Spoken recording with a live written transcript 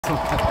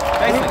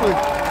Basically,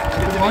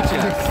 good to meet you.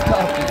 It's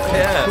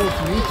cool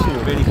to meet you.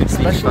 Really good to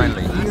meet you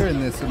finally. Especially here in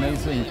this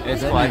amazing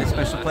It's venue. quite a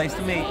special place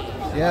to meet.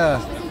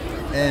 Yeah,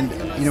 and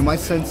you know, my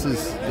sense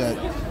is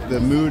that the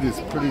mood is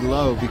pretty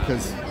low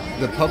because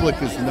the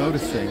public is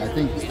noticing. I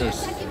think they're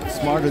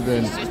smarter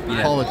than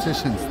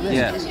politicians think.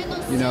 Yeah,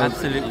 you know,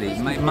 absolutely.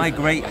 My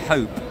great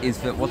hope is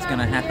that what's going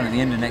to happen at the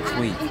end of next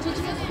week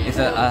is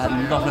that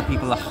a lot of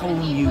people, a whole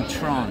new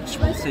tranche,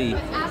 will see,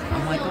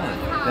 oh my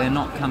God, they're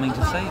not coming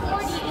to save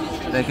us.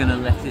 They're going to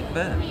let it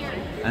burn.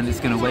 And it's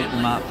going to wake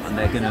them up and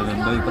they're going to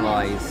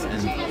mobilise.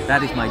 And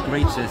that is my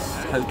greatest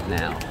hope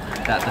now,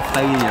 that the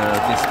failure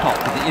of this COP,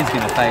 because it is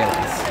going to fail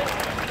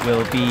us,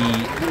 will be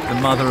the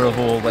mother of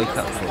all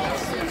wake-up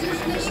calls.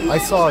 I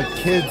saw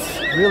kids,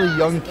 really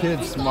young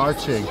kids,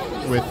 marching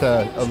with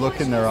a look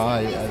in their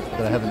eye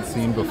that I haven't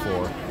seen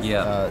before.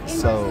 Yeah.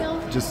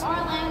 So just,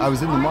 I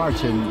was in the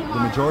march and the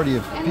majority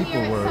of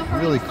people were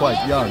really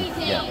quite young.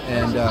 Yeah.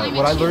 And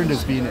what I learned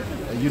as being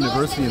a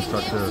university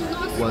instructor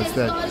was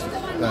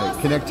that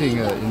connecting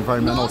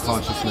environmental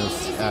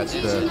consciousness at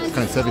the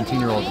kind of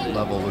 17-year-old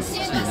level was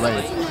too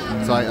late.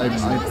 So I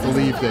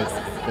believe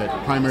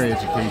that primary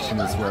education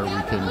is where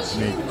we can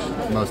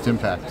make the most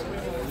impact.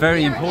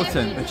 Very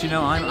important, but you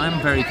know,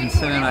 I'm very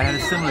concerned. I had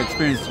a similar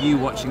experience to you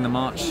watching the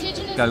march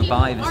go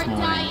by this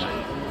morning.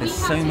 There's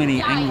so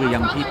many angry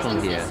young people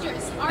here,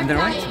 and they're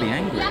right to be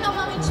angry.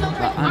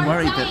 But I'm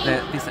worried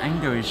that this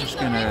anger is just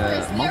going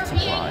to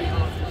multiply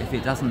if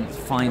it doesn't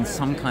find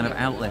some kind of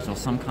outlet or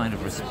some kind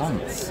of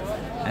response.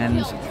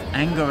 And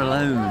anger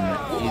alone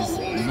is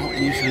not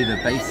usually the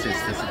basis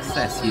for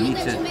success. You need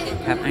to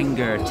have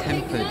anger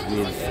tempered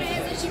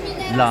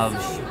with love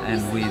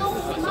and with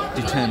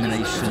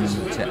determination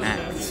to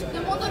act.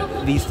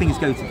 These things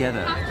go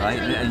together, right?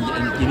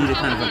 And you need a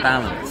kind of a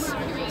balance.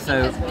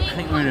 So I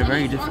think we're in a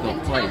very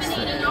difficult place.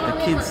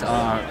 The kids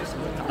are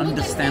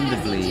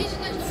understandably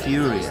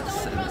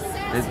furious.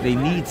 They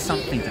need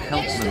something to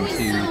help them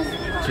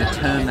to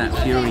turn that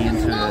fury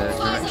into a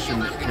direction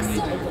that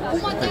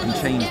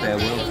can change their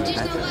world for the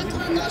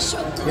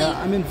better.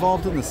 Yeah, I'm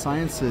involved in the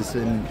sciences,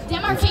 and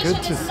it's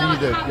good to see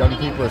that young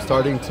people are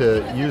starting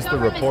to use the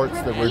reports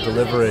that we're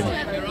delivering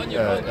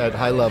at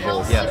high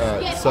levels.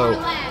 Yeah. So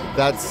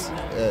that's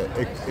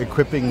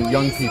equipping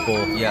young people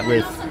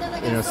with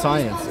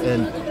science,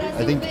 and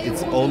I think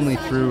it's only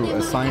through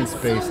a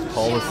science-based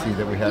policy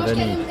that we have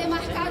any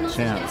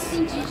chance.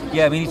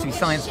 Yeah, we need to be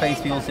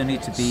science-based, we also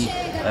need to be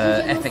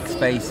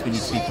ethics-based, we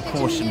need to be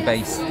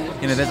precaution-based.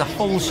 You know, there's a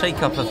whole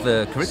shake-up of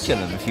the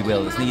curriculum, if you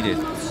will, that's needed.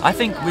 I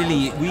think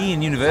really we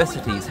in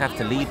universities have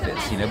to lead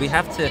this. You know, we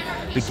have to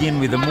begin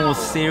with a more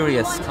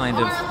serious kind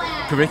of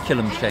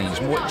curriculum change,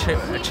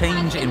 a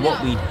change in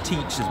what we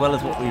teach as well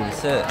as what we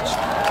research.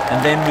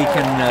 And then we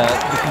can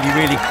be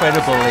really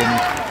credible in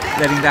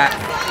letting that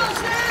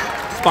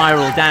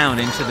spiral down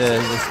into the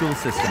school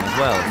system as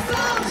well.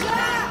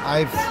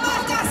 I've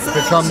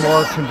become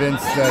more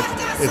convinced that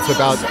it's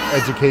about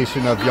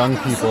education of young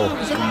people.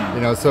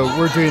 You know, so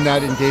we're doing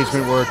that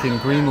engagement work in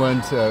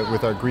Greenland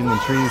with our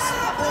Greenland Trees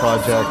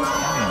project,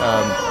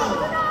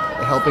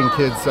 helping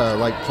kids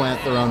like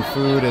plant their own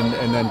food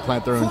and then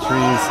plant their own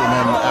trees, and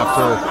then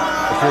after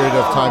a period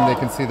of time they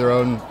can see their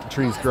own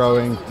trees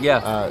growing.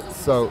 Yeah.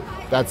 So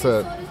that's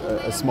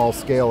a small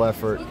scale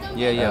effort.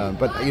 Yeah.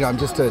 But you know, I'm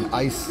just an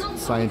ice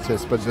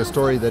scientist, but the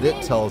story that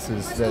it tells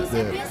is that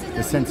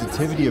the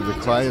sensitivity of the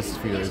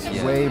cryosphere is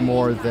way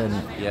more than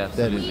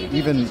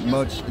even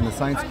much in the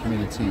science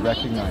community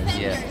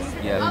recognizes.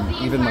 And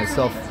even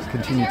myself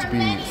continue to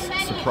be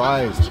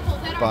surprised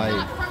by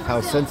how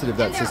sensitive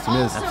that system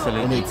is.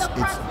 Absolutely. And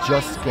it's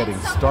just getting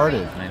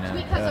started. I know.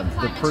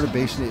 The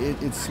perturbation,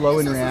 it's slow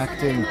in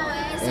reacting,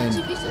 and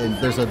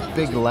there's a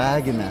big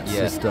lag in that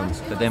system.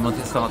 But then once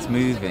it starts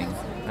moving,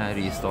 how do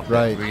you stop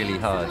it? Really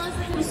hard.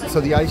 So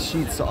the ice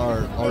sheets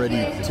are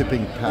already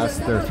tipping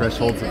past their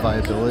thresholds of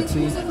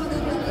viability,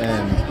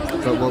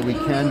 but what we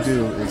can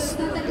do is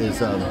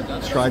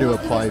try to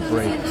apply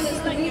brakes.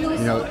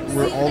 You know,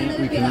 all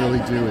we can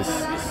really do is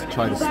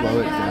try to slow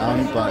it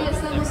down, but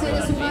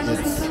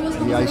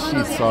the ice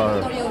sheets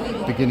are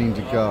beginning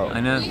to go. I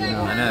know.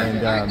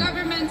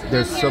 And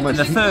there's so much.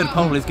 And the third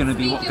pole is going to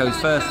be what goes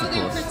first, of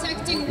course.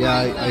 Yeah,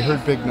 I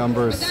heard big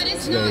numbers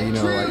today. You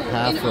know, like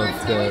half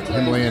of the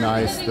Himalayan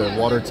ice, the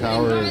water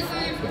tower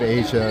of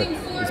Asia,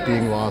 is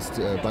being lost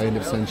by end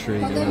of century.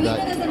 You know,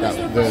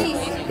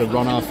 that the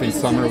runoff in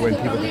summer when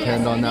people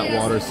depend on that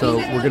water. So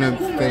we're going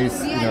to face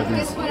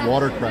these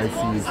water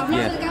crises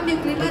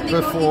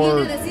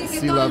before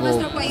sea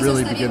level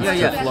really begins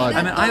to flood.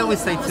 I mean, I always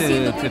say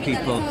to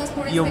people,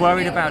 you're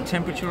worried about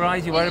temperature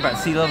rise, you're worried about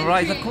sea level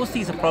rise. Of course,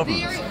 these are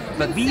problems,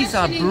 but these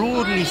are,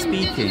 broadly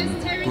speaking,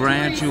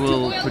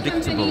 gradual,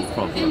 predictable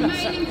problems.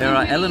 There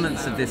are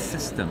elements of this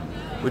system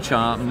which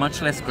are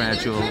much less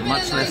gradual,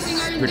 much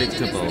less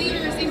predictable.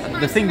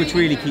 The thing which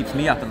really keeps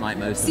me up at night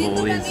most of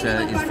all is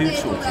food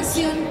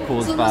shortage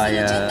caused by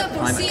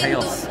climate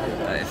chaos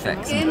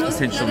effects and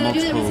potential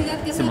multiple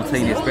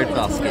simultaneous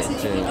breadbasket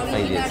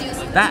failures.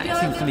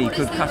 That seems to me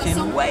could cut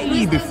in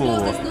way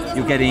before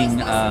you're getting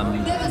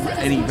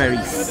any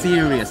very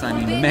serious, I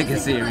mean mega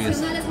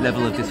serious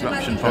level of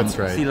disruption from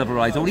sea level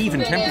rise or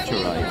even temperature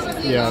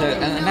rise. Yeah. So,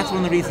 and that's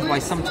one of the reasons why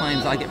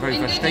sometimes I get very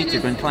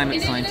frustrated when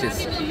climate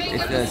scientists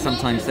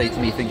sometimes say to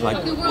me things like,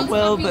 oh,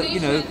 well, but you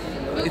know,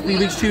 if we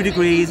reach 2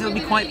 degrees, it'll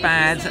be quite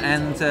bad,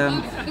 and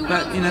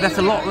but you know that's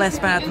a lot less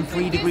bad than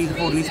 3 degrees or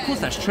 4 degrees. Of course,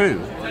 that's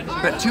true,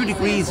 but 2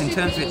 degrees, in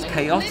terms of its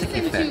chaotic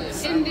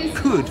effects,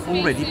 could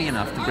already be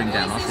enough to bring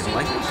down our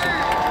civilization.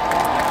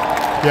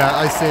 Yeah,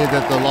 I say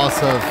that the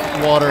loss of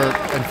water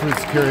and food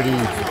security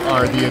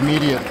are the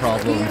immediate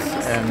problems,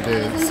 and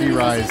the sea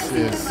rise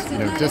is, you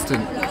know,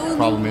 distant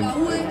problem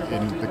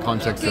in the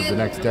context of the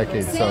next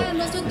decade. So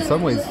in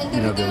some ways,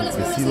 you know,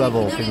 the sea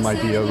level thing might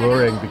be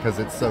alluring because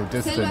it's so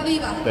distant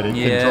that it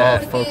can draw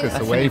focus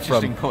away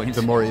from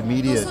the more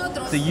immediate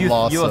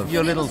loss of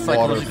your little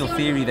psychological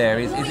theory there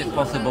is it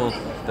possible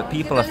that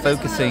people are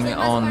focusing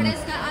on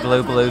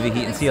global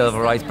overheat and sea level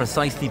rise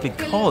precisely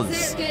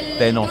because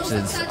they're not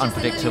as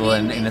unpredictable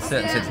and in a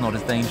certain sense not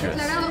as dangerous?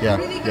 Yeah.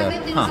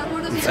 Huh.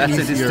 That's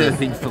a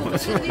disturbing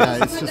thought.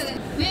 Yeah, it's just...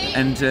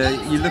 And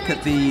you look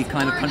at the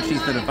kind of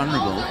countries that are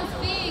vulnerable,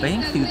 they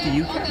include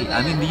the UK.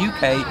 I mean, the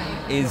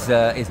UK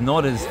is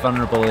not as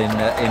vulnerable in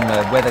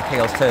weather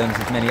chaos terms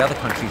as many other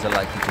countries are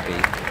likely to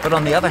be. But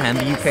on the other hand,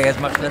 the UK has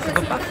much less of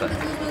a buffer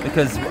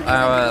because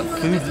our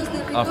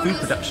food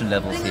production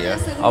levels here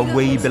are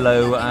way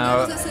below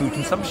our food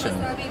consumption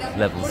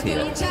levels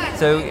here.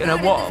 So, you know,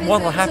 what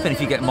will happen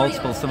if you get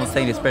multiple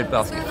simultaneous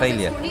breadbasket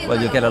failure? Well,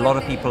 you'll get a lot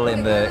of people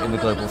in the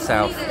global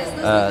south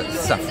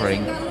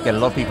suffering, get a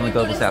lot of people in the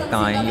global south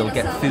dying, you'll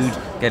get food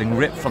getting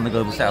ripped from the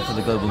global south to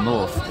the global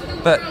north.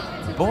 But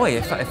boy,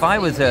 if I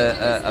was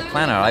a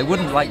planner, I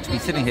wouldn't like to be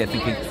sitting here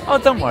thinking, oh,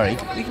 don't worry,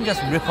 we can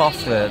just rip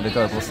off the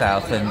global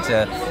south and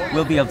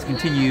we'll be able to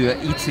continue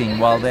eating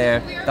while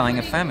they're dying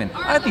of famine.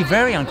 I'd be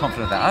very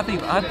unconfident of that.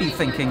 I'd be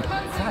thinking,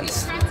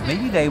 Christ,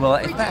 maybe they will,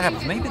 if that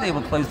happens, maybe they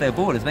will close their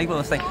borders. Maybe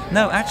they'll say,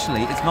 no,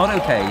 actually, it's not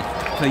okay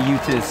for you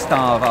to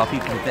starve our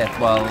people to death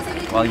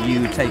while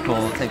you take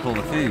all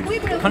the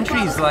food.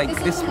 Countries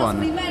like this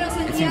one,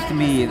 it seems to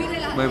me,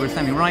 where we're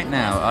standing right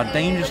now, are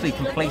dangerously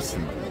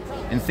complacent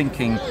in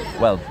thinking,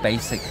 well,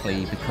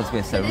 basically, because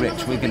we're so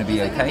rich, we're going to be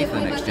okay for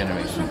the next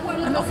generation.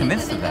 I'm not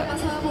convinced of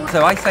that.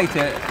 So I say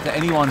to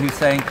anyone who's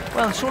saying,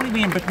 well, surely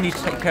we in Britain need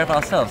to take care of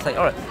ourselves, say,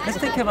 all right, let's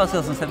take care of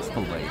ourselves in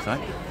sensible ways,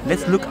 right?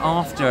 Let's look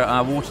after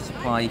our water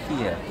supply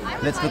here.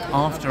 Let's look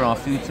after our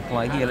food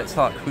supply here. Let's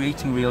start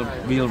creating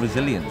real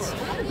resilience.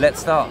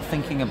 Let's start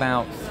thinking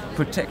about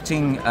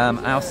protecting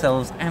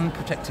ourselves and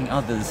protecting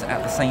others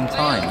at the same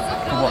time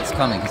for what's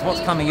coming. Because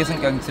what's coming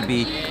isn't going to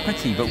be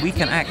pretty, but we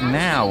can act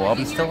now while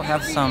we still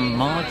have some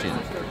margin.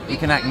 We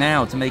can act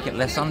now to make it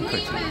less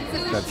unpretty.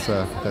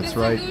 That's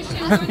right.